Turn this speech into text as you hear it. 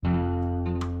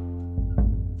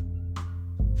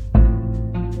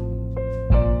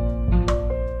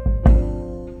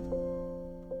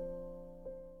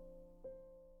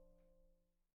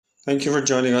Thank you for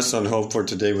joining us on Hope for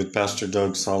Today with Pastor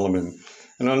Doug Solomon.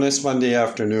 And on this Monday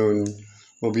afternoon,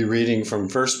 we'll be reading from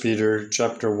 1 Peter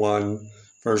chapter 1,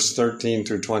 verse 13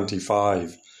 through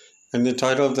 25. And the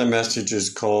title of the message is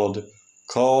called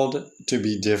to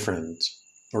be Different,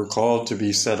 or Called to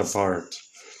be Set Apart.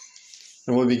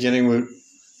 And we'll be beginning with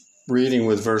reading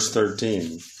with verse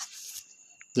 13.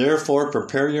 Therefore,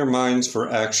 prepare your minds for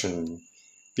action.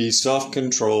 Be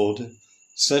self-controlled.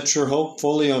 Set your hope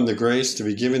fully on the grace to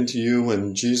be given to you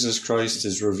when Jesus Christ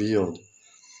is revealed.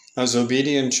 As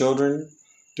obedient children,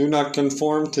 do not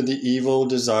conform to the evil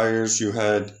desires you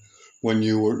had when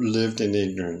you lived in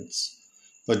ignorance.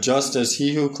 But just as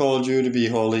he who called you to be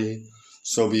holy,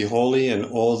 so be holy in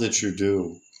all that you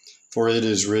do. For it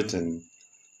is written,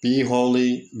 Be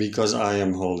holy because I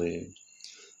am holy.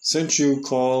 Since you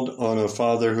called on a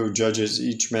Father who judges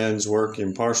each man's work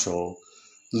impartial,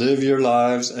 live your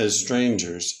lives as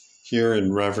strangers here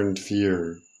in reverent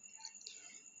fear.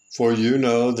 For you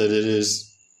know that it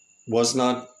was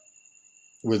not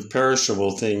with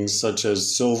perishable things such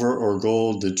as silver or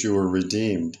gold that you were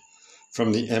redeemed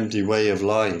from the empty way of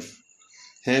life,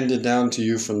 handed down to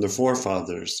you from the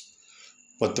forefathers,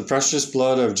 but the precious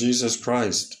blood of Jesus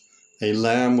Christ, a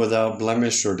lamb without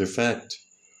blemish or defect.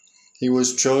 He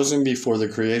was chosen before the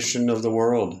creation of the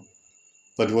world,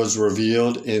 but was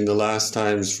revealed in the last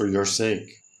times for your sake.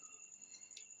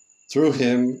 Through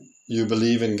him you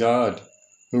believe in God,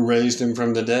 who raised him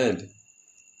from the dead,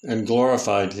 and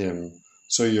glorified him,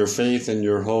 so your faith and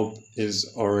your hope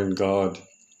are in God.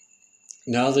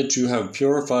 Now that you have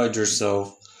purified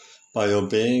yourself by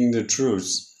obeying the truth,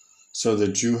 so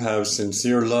that you have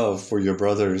sincere love for your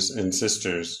brothers and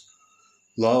sisters,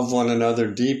 love one another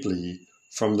deeply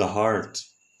from the heart.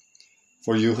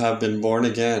 For you have been born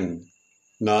again,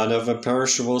 not of a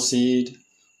perishable seed,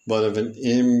 but of an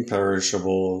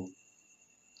imperishable,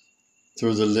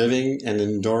 through the living and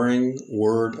enduring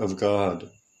Word of God.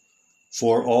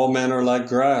 For all men are like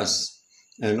grass,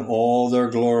 and all their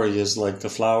glory is like the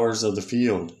flowers of the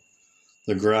field.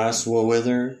 The grass will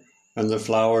wither, and the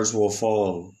flowers will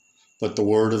fall, but the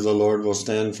word of the Lord will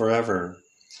stand forever.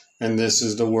 And this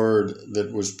is the word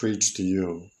that was preached to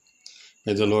you.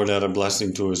 May the Lord add a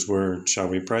blessing to his word. Shall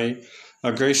we pray?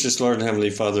 Our gracious Lord and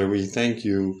Heavenly Father, we thank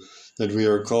you that we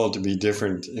are called to be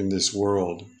different in this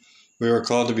world. We are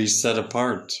called to be set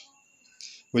apart.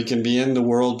 We can be in the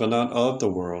world but not of the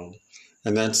world,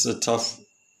 and that's a tough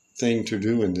thing to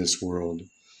do in this world.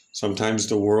 Sometimes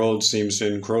the world seems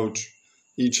to encroach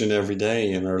each and every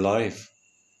day in our life.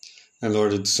 And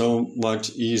Lord, it's so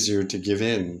much easier to give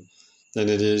in than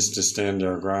it is to stand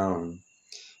our ground.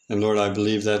 And Lord, I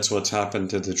believe that's what's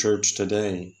happened to the church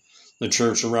today. The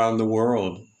church around the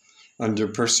world, under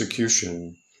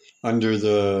persecution, under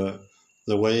the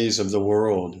ways of the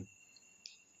world.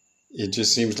 It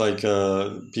just seems like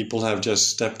people have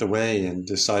just stepped away and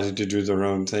decided to do their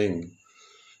own thing.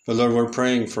 But Lord, we're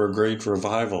praying for a great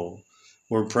revival.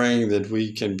 We're praying that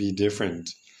we can be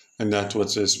different. And that's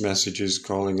what this message is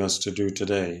calling us to do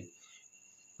today.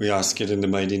 We ask it in the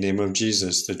mighty name of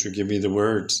Jesus, that you give me the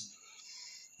words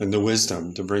and the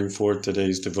wisdom to bring forth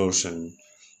today's devotion.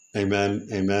 Amen,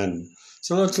 amen.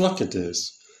 So let's look at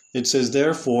this. It says,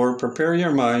 therefore, prepare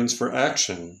your minds for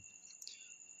action.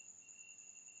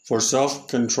 For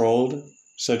self-controlled,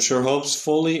 set your hopes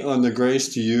fully on the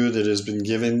grace to you that has been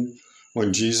given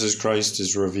when Jesus Christ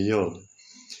is revealed.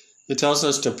 It tells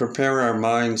us to prepare our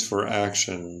minds for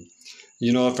action.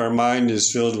 You know, if our mind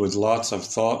is filled with lots of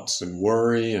thoughts and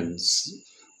worry and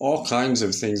all kinds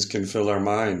of things can fill our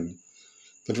mind.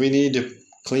 But we need to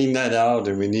clean that out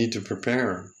and we need to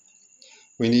prepare.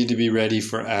 We need to be ready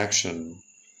for action.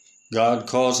 God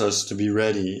calls us to be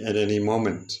ready at any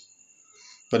moment.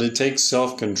 But it takes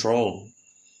self-control.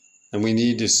 And we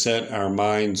need to set our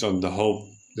minds on the hope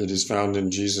that is found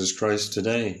in Jesus Christ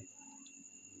today.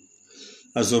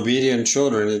 As obedient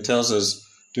children, it tells us,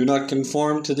 do not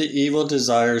conform to the evil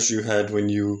desires you had when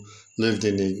you lived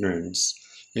in ignorance.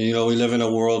 And you know, we live in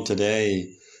a world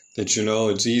today that, you know,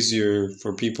 it's easier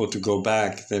for people to go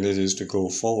back than it is to go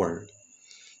forward.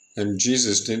 And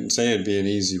Jesus didn't say it'd be an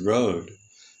easy road,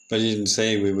 but he didn't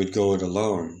say we would go it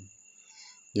alone.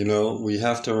 You know, we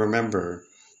have to remember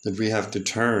that we have to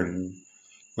turn.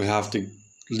 We have to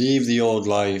leave the old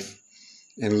life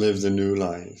and live the new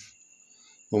life.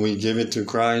 When we give it to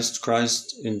Christ,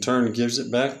 Christ in turn gives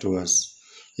it back to us.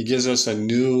 He gives us a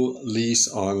new lease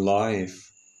on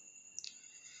life.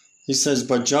 He says,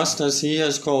 but just as he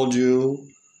has called you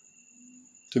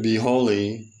to be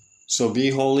holy, so be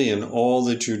holy in all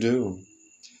that you do.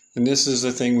 And this is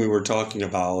the thing we were talking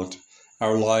about,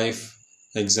 our life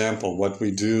example, what we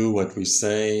do, what we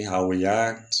say, how we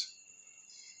act.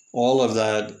 all of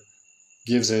that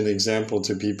gives an example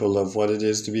to people of what it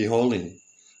is to be holy.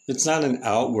 It's not an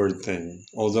outward thing,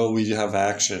 although we have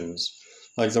actions.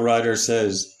 Like the writer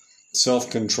says,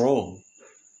 self-control.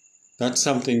 That's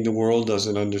something the world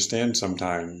doesn't understand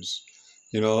sometimes.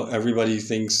 Everybody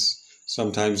thinks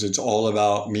sometimes it's all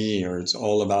about me or it's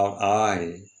all about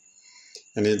I.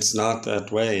 And it's not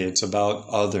that way. It's about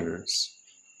others.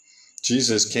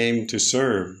 Jesus came to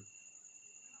serve.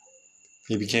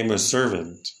 He became a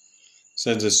servant.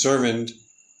 Said the servant,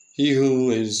 he who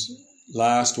is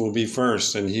last will be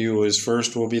first, and he who is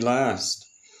first will be last.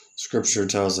 Scripture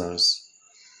tells us.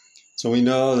 So we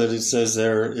know that it says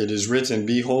there, it is written,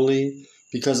 be holy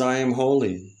because I am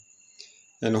holy.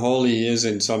 And holy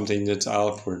isn't something that's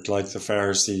outward, like the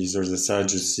Pharisees or the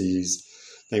Sadducees.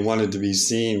 They wanted to be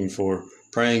seen for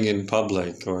praying in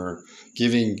public or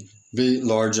giving big,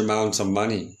 large amounts of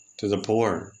money to the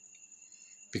poor,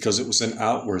 because it was an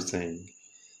outward thing.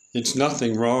 It's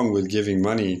nothing wrong with giving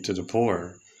money to the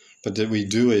poor, but that we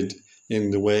do it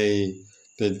in the way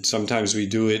that sometimes we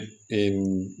do it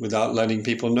without letting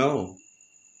people know.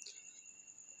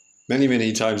 Many,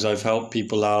 many times I've helped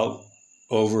people out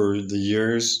over the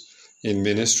years in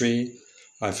ministry.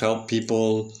 I've helped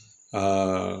people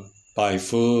buy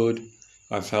food.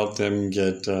 I've helped them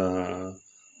get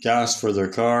gas for their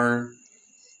car.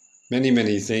 Many,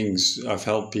 many things I've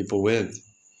helped people with.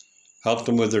 Helped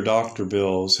them with their doctor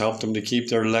bills. Helped them to keep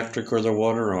their electric or their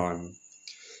water on.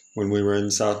 When we were in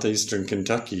southeastern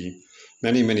Kentucky,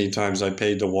 many, many times I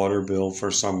paid the water bill for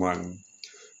someone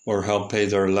or helped pay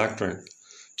their electric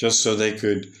just so they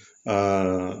could,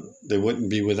 they wouldn't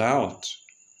be without.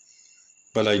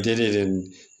 But I did it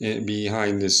in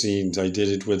behind the scenes. I did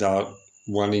it without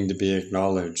wanting to be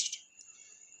acknowledged.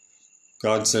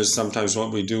 God says sometimes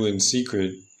what we do in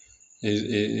secret,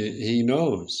 He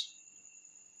knows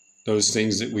those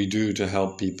things that we do to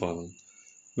help people.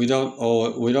 We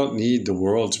don't need the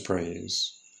world's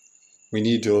praise. We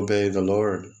need to obey the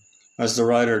Lord. As the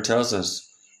writer tells us,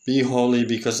 be holy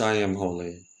because I am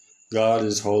holy. God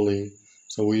is holy,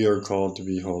 so we are called to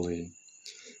be holy.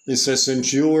 It says,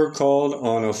 since you were called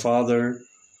on a Father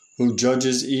who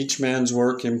judges each man's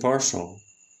work impartial.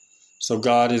 So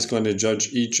God is going to judge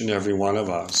each and every one of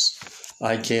us.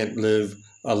 I can't live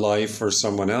a life for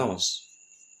someone else.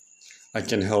 I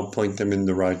can help point them in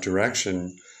the right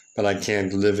direction, but I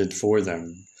can't live it for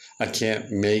them. I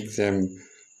can't make them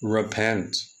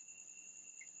repent.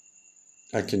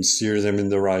 I can steer them in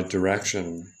the right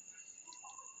direction.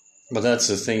 But that's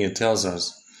the thing it tells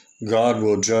us. God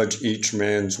will judge each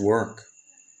man's work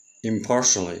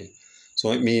impartially.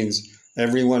 So it means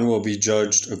everyone will be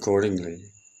judged accordingly. It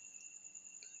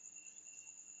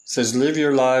says, live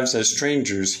your lives as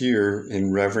strangers here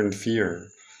in reverent fear.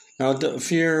 Now,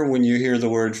 fear, when you hear the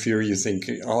word fear, you think,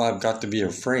 oh, I've got to be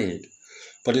afraid.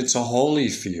 But it's a holy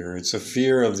fear. It's a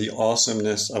fear of the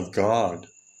awesomeness of God.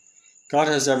 God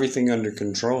has everything under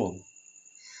control.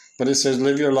 But it says,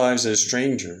 live your lives as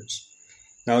strangers.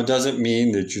 Now, it doesn't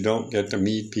mean that you don't get to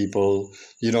meet people,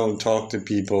 you don't talk to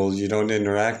people, you don't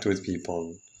interact with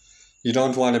people. You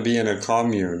don't want to be in a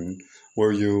commune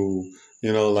where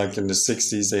like in the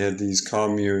 60s, they had these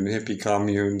hippie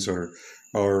communes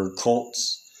or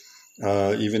cults.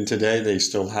 Even today, they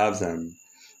still have them.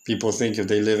 People think if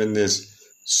they live in this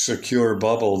secure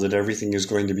bubble that everything is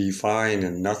going to be fine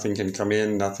and nothing can come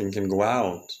in, nothing can go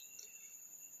out.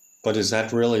 But is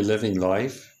that really living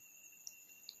life?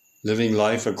 Living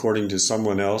life according to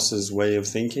someone else's way of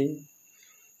thinking?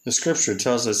 The scripture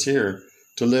tells us here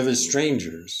to live as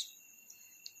strangers.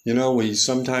 We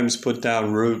sometimes put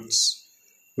down roots.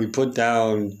 We put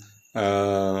down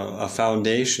a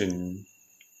foundation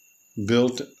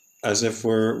built as if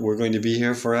we're going to be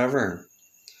here forever.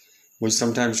 We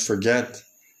sometimes forget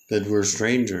that we're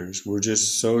strangers. We're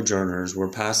just sojourners.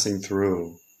 We're passing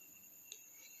through.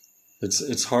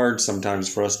 It's hard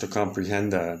sometimes for us to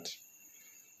comprehend that.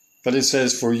 But it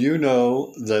says, for you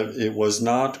know that it was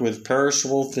not with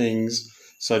perishable things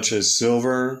such as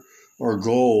silver or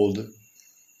gold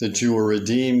that you were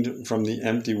redeemed from the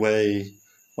empty way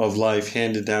of life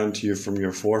handed down to you from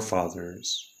your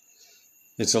forefathers.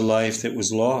 It's a life that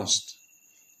was lost.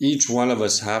 Each one of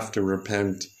us have to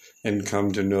repent and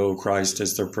come to know Christ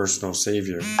as their personal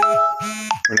Savior.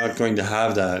 We're not going to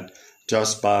have that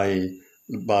just by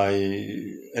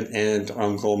an aunt,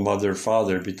 uncle, mother,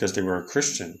 father because they were a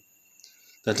Christian.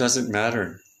 That doesn't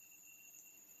matter.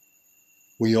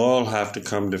 We all have to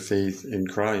come to faith in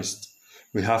Christ.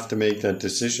 We have to make that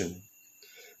decision.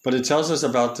 But it tells us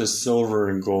about this silver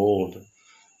and gold.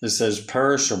 It says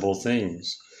perishable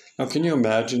things. Now, can you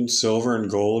imagine silver and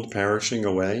gold perishing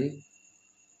away?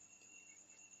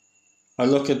 I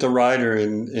look at the writer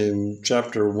in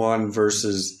chapter 1,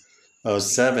 verses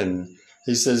 7.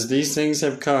 He says, "These things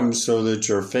have come so that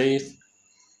your faith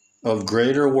of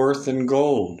greater worth than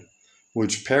gold,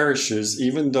 which perishes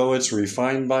even though it's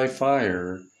refined by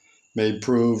fire, may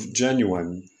prove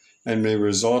genuine and may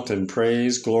result in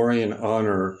praise, glory, and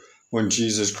honor when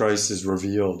Jesus Christ is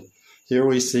revealed." Here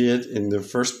we see it in the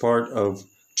first part of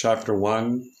chapter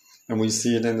 1, and we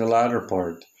see it in the latter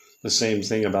part. The same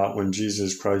thing about when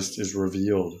Jesus Christ is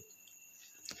revealed.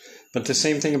 But the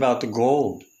same thing about the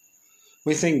gold.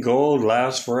 We think gold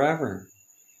lasts forever,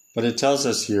 but it tells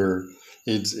us here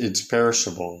it's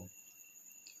perishable.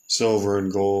 Silver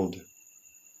and gold.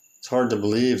 It's hard to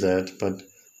believe that, but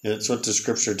it's what the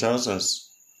scripture tells us.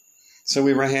 So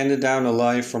we were handed down a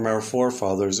life from our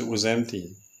forefathers. It was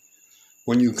empty.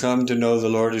 When you come to know the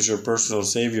Lord as your personal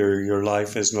Savior, your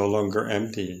life is no longer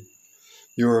empty.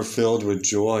 You are filled with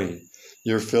joy.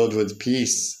 You're filled with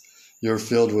peace. You're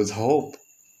filled with hope.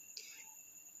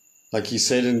 Like he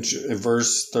said in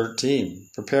verse 13,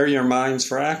 prepare your minds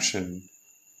for action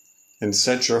and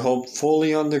set your hope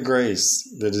fully on the grace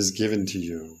that is given to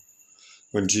you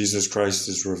when Jesus Christ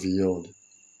is revealed.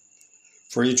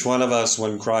 For each one of us,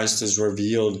 when Christ is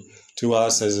revealed to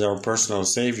us as our personal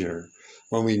Savior,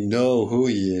 when we know who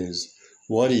he is,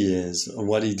 and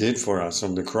what he did for us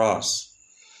on the cross,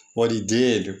 what he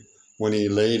did when he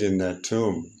laid in that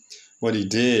tomb, what he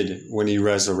did when he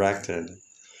resurrected.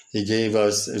 He gave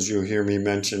us, as you hear me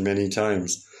mention many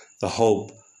times, the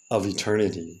hope of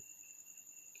eternity.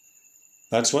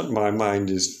 That's what my mind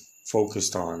is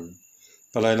focused on.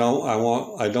 But I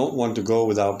don't want to go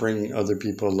without bringing other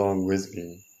people along with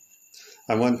me.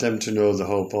 I want them to know the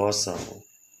hope also.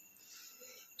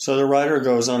 So the writer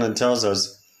goes on and tells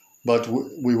us, but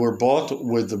we were bought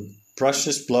with the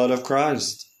precious blood of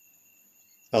Christ,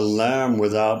 a lamb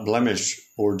without blemish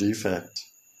or defect.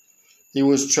 He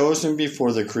was chosen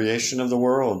before the creation of the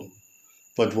world,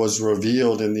 but was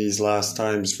revealed in these last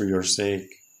times for your sake.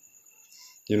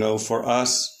 You know, for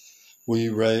us, we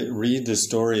read the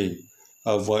story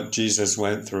of what Jesus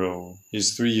went through,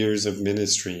 his 3 years of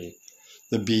ministry,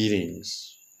 the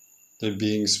beatings, the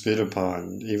being spit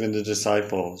upon, even the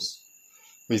disciples.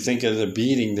 We think of the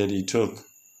beating that he took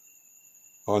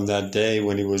on that day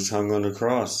when he was hung on a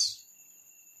cross.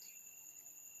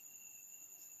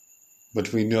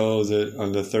 But we know that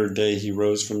on the third day he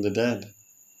rose from the dead.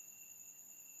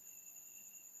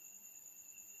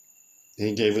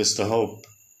 He gave us the hope.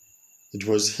 It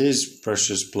was his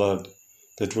precious blood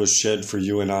that was shed for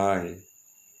you and I,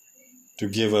 to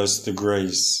give us the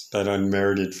grace, that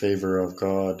unmerited favor of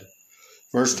God.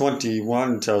 Verse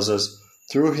 21 tells us,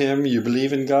 through him you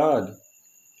believe in God.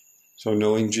 So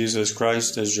knowing Jesus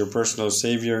Christ as your personal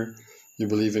Savior, you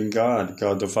believe in God,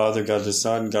 God the Father, God the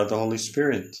Son, God the Holy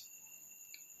Spirit,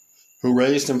 who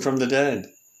raised him from the dead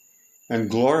and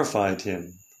glorified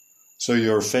him. So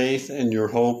your faith and your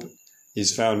hope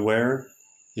is found where?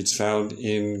 It's found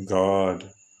in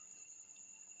God.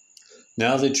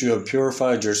 Now that you have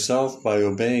purified yourself by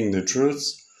obeying the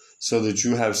truths, so that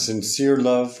you have sincere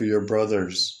love for your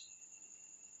brothers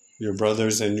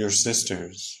and your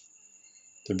sisters,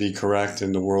 to be correct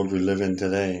in the world we live in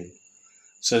today. It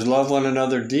says, love one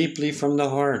another deeply from the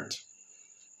heart.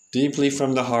 Deeply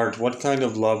from the heart. What kind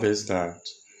of love is that?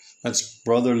 That's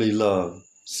brotherly love,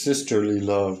 sisterly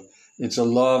love. It's a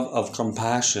love of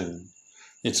compassion.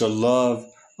 It's a love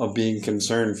of being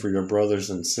concerned for your brothers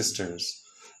and sisters.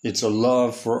 It's a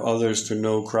love for others to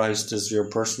know Christ as your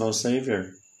personal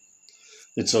Savior.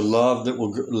 It's a love that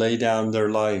will lay down their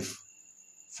life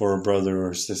for a brother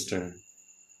or sister.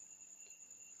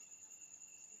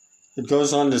 It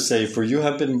goes on to say, for you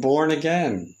have been born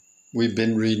again. We've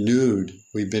been renewed.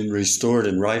 We've been restored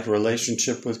in right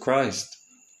relationship with Christ.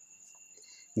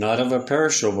 Not of a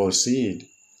perishable seed,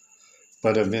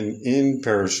 but of an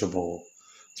imperishable,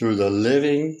 through the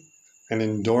living and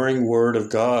enduring Word of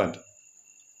God.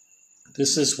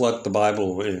 This is what the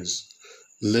Bible is.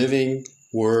 Living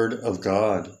Word of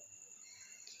God.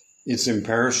 It's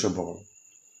imperishable.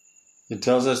 It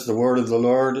tells us the word of the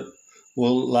Lord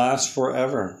will last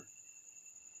forever.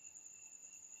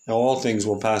 All things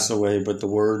will pass away, but the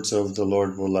words of the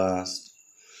Lord will last.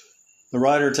 The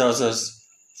writer tells us,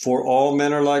 for all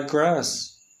men are like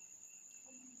grass,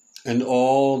 and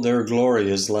all their glory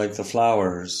is like the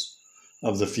flowers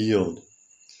of the field.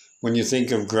 When you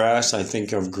think of grass, I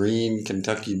think of green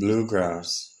Kentucky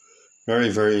bluegrass. Very,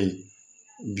 very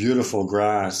beautiful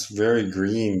grass, very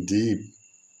green, deep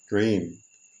green.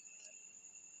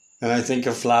 And I think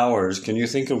of flowers. Can you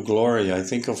think of glory? I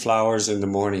think of flowers in the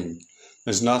morning.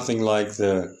 There's nothing like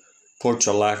the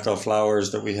portulaca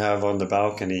flowers that we have on the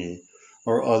balcony,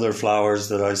 or other flowers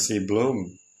that I see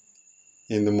bloom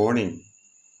in the morning.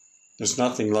 There's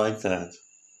nothing like that.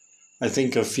 I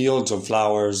think of fields of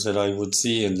flowers that I would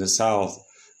see in the south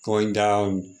going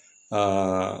down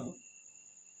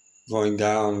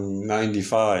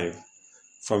 95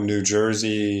 from New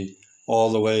Jersey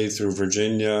all the way through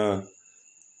Virginia,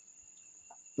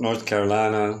 North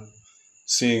Carolina,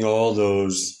 seeing all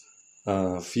those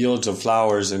fields of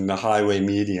flowers in the highway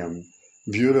medium.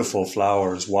 Beautiful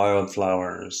flowers, wild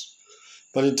flowers.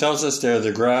 But it tells us there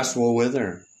the grass will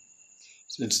wither.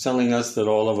 It's telling us that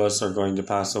all of us are going to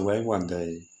pass away one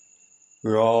day.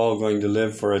 We're all going to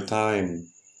live for a time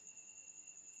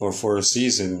or for a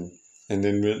season, and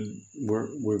then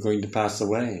we're going to pass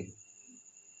away.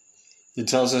 It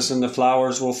tells us, and the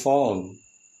flowers will fall.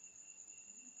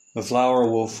 The flower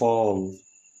will fall.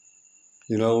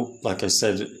 You know, like I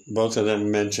said, both of them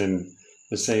mention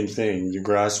the same thing. The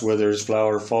grass withers,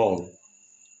 flower fall.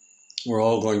 We're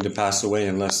all going to pass away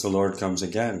unless the Lord comes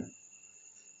again.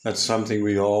 That's something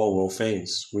we all will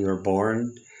face. We are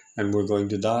born and we're going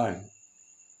to die.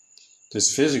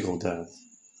 This physical death.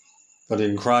 But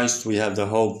in Christ we have the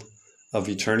hope of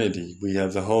eternity. We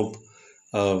have the hope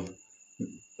of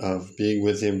being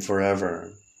with Him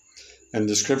forever. And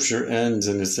the scripture ends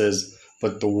and it says,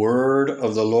 but the word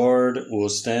of the Lord will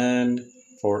stand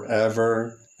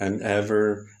forever and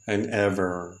ever and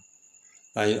ever.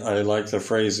 I like the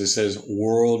phrase, it says,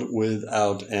 world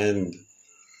without end.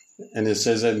 And it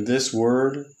says that this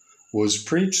word was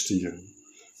preached to you.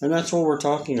 And that's what we're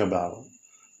talking about.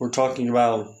 We're talking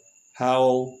about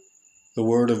how the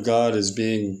word of God is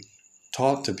being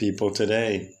taught to people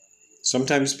today.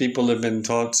 Sometimes people have been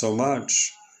taught so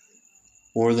much,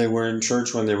 or they were in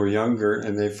church when they were younger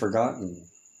and they've forgotten.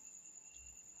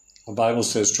 The Bible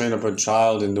says, train up a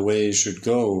child in the way he should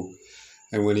go,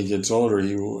 and when he gets older,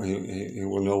 he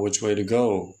will know which way to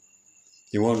go.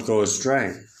 He won't go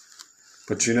astray.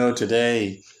 But you know,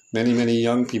 today, many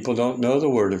young people don't know the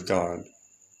Word of God.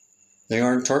 They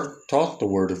aren't taught the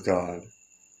Word of God.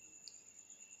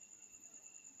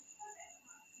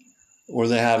 Or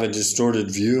they have a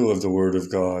distorted view of the Word of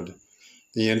God.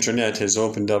 The internet has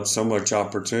opened up so much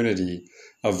opportunity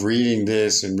of reading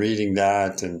this and reading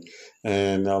that.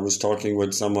 And I was talking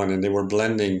with someone and they were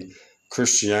blending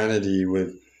Christianity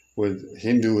with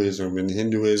Hinduism and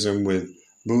Hinduism with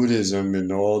Buddhism,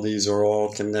 and all these are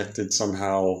all connected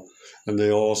somehow, and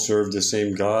they all serve the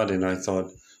same God. And I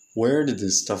thought, where did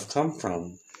this stuff come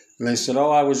from? And they said,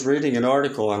 I was reading an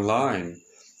article online,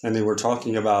 and they were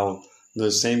talking about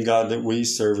the same God that we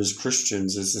serve as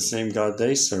Christians is the same God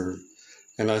they serve.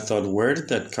 And I thought, where did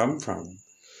that come from?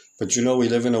 But you know, we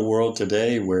live in a world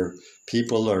today where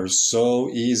people are so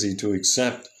easy to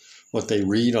accept what they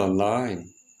read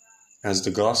online as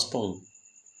the gospel.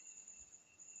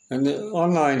 And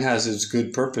online has its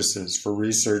good purposes for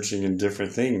researching and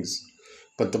different things.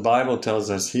 But the Bible tells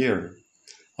us here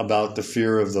about the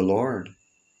fear of the Lord.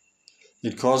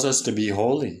 It calls us to be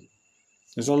holy.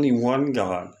 There's only one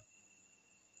God.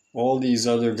 All these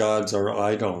other gods are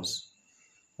idols.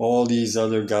 All these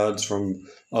other gods from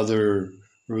other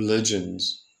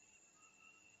religions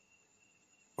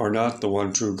are not the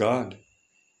one true God.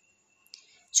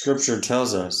 Scripture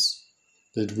tells us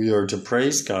that we are to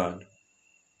praise God.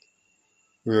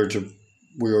 We are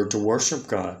to worship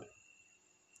God.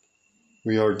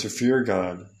 We are to fear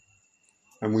God.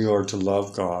 And we are to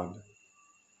love God.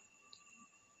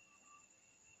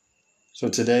 So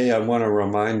today I want to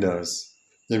remind us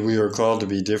that we are called to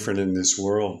be different in this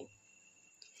world.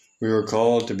 We are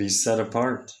called to be set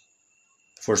apart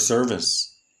for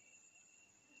service,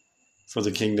 for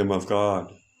the kingdom of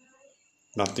God.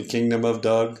 Not the kingdom of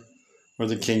Doug or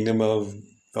the kingdom of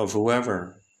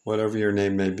whoever, whatever your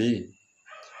name may be.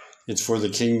 It's for the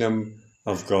kingdom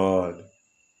of God.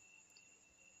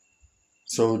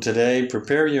 So today,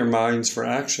 prepare your minds for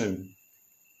action.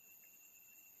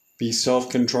 Be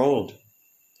self-controlled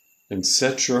and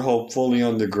set your hope fully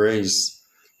on the grace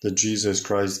that Jesus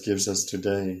Christ gives us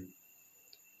today.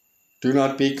 Do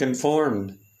not be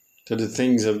conformed to the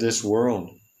things of this world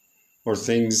or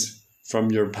things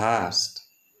from your past,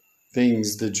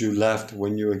 things that you left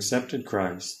when you accepted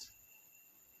Christ.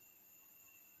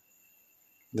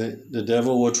 The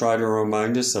devil will try to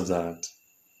remind us of that.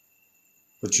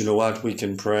 But you know what? We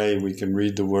can pray, we can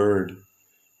read the Word,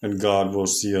 and God will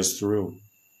see us through.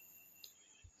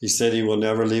 He said He will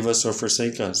never leave us or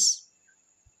forsake us.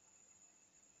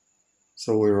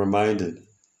 So we're reminded,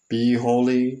 be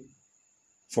holy,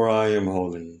 for I am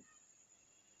holy.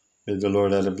 May the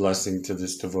Lord add a blessing to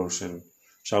this devotion.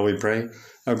 Shall we pray?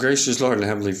 Our gracious Lord and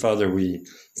Heavenly Father, we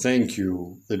thank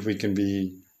You that we can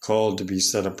be called to be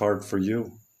set apart for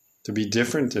You. to be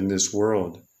different in this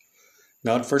world,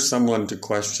 not for someone to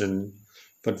question,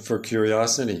 but for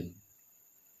curiosity.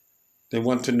 They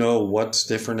want to know what's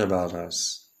different about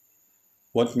us,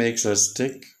 what makes us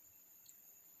tick.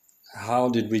 How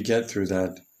did we get through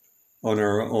that? On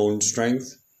our own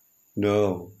strength?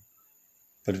 No,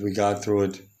 but we got through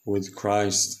it with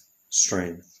Christ's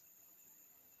strength,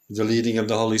 the leading of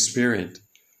the Holy Spirit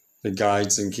that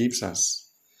guides and keeps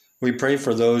us. We pray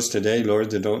for those today,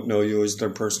 Lord, that don't know you as their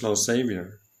personal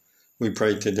Savior. We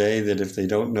pray today that if they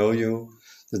don't know you,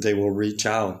 that they will reach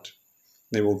out.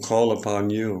 They will call upon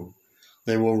you.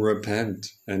 They will repent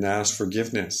and ask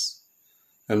forgiveness.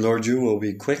 And Lord, you will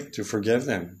be quick to forgive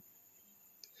them.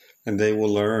 And they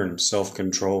will learn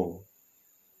self-control.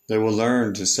 They will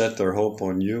learn to set their hope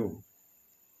on you.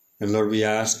 And Lord, we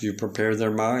ask you prepare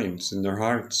their minds and their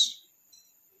hearts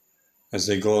as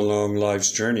they go along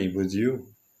life's journey with you.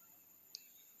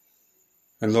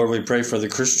 And Lord, we pray for the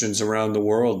Christians around the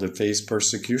world that face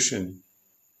persecution.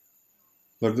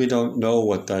 Lord, we don't know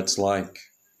what that's like.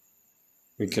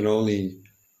 We can only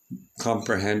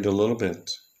comprehend a little bit.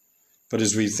 But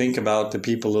as we think about the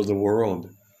people of the world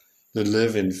that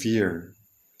live in fear,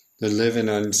 that live in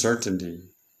uncertainty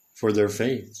for their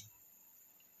faith.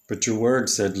 But your word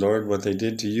said, Lord, what they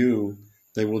did to you,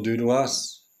 they will do to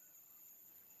us.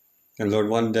 And Lord,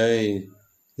 one day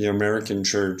the American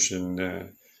church and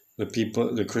the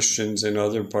people, the Christians in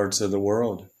other parts of the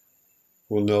world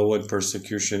will know what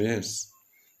persecution is,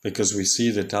 because we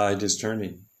see the tide is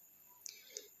turning.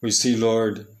 We see,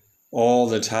 Lord, all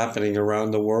that's happening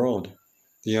around the world,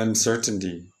 the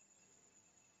uncertainty.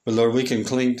 But Lord, we can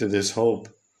cling to this hope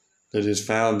that is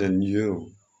found in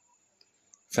you,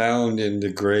 found in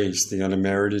the grace, the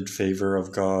unmerited favor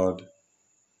of God.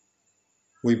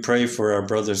 We pray for our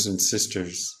brothers and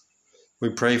sisters. We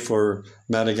pray for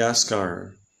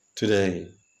Madagascar today,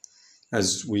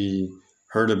 as we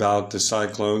heard about the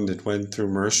cyclone that went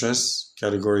through Mauritius,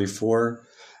 Category 4,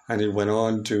 and it went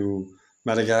on to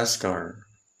Madagascar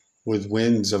with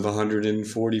winds of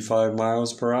 145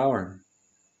 miles per hour.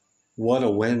 What a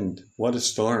wind, what a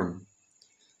storm.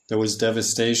 There was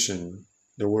devastation.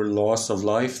 There were loss of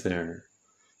life there.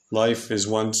 Life is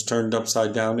once turned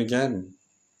upside down again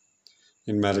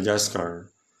in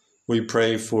Madagascar. We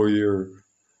pray for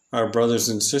our brothers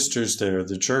and sisters there,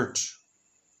 the Church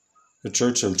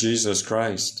of Jesus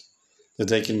Christ, that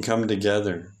they can come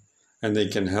together and they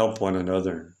can help one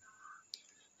another.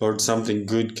 Lord, something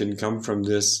good can come from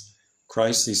this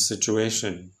crisis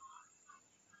situation.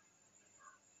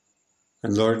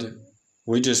 And Lord,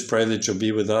 we just pray that you'll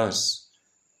be with us,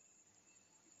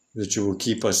 that you will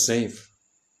keep us safe.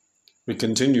 We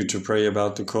continue to pray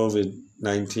about the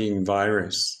COVID-19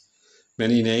 virus.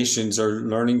 Many nations are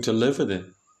learning to live with it,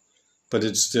 but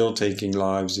it's still taking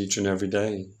lives each and every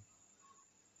day.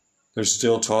 There's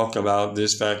still talk about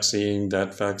this vaccine,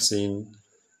 that vaccine,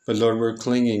 but Lord, we're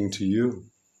clinging to you.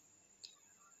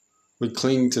 We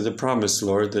cling to the promise,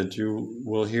 Lord, that you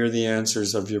will hear the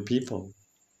answers of your people.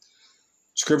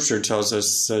 Scripture tells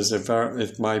us, says,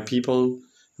 if my people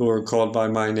who are called by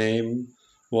my name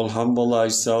will humble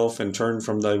thyself and turn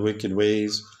from thy wicked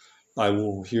ways, I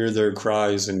will hear their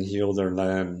cries and heal their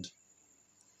land.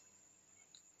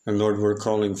 And Lord, we're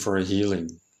calling for a healing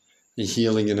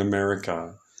in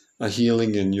America, a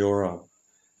healing in Europe,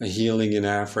 a healing in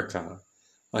Africa,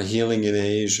 a healing in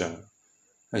Asia,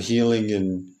 a healing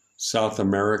in South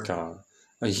America,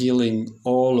 a healing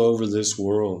all over this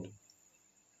world.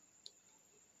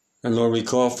 And Lord, we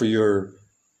call for your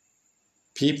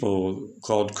people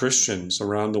called Christians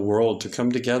around the world to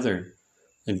come together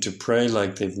and to pray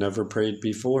like they've never prayed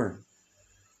before.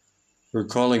 We're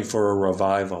calling for a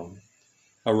revival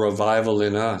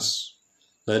in us.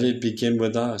 Let it begin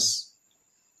with us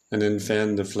and then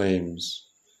fan the flames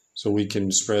so we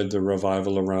can spread the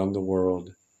revival around the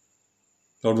world.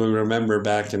 Lord, we remember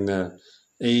back in the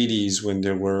 80s when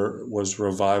there was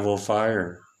revival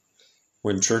fire,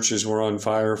 when churches were on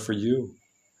fire for you,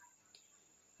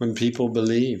 when people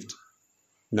believed.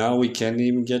 Now we can't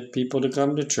even get people to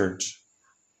come to church.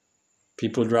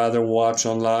 People would rather watch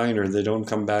online or they don't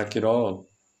come back at all.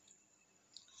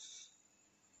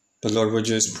 But Lord, we're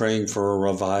just praying for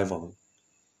a revival.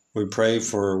 We pray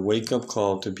for a wake-up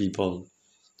call to people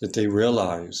that they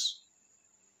realize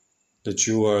that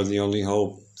you are the only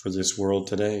hope for this world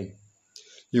today.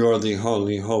 You are the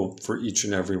only hope for each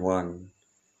and every one.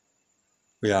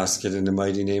 We ask it in the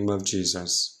mighty name of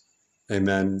Jesus.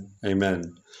 Amen.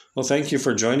 Amen. Well, thank you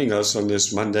for joining us on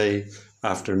this Monday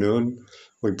afternoon.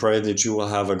 We pray that you will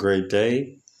have a great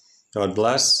day. God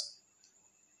bless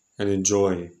and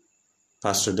enjoy.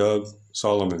 Pastor Doug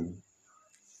Solomon.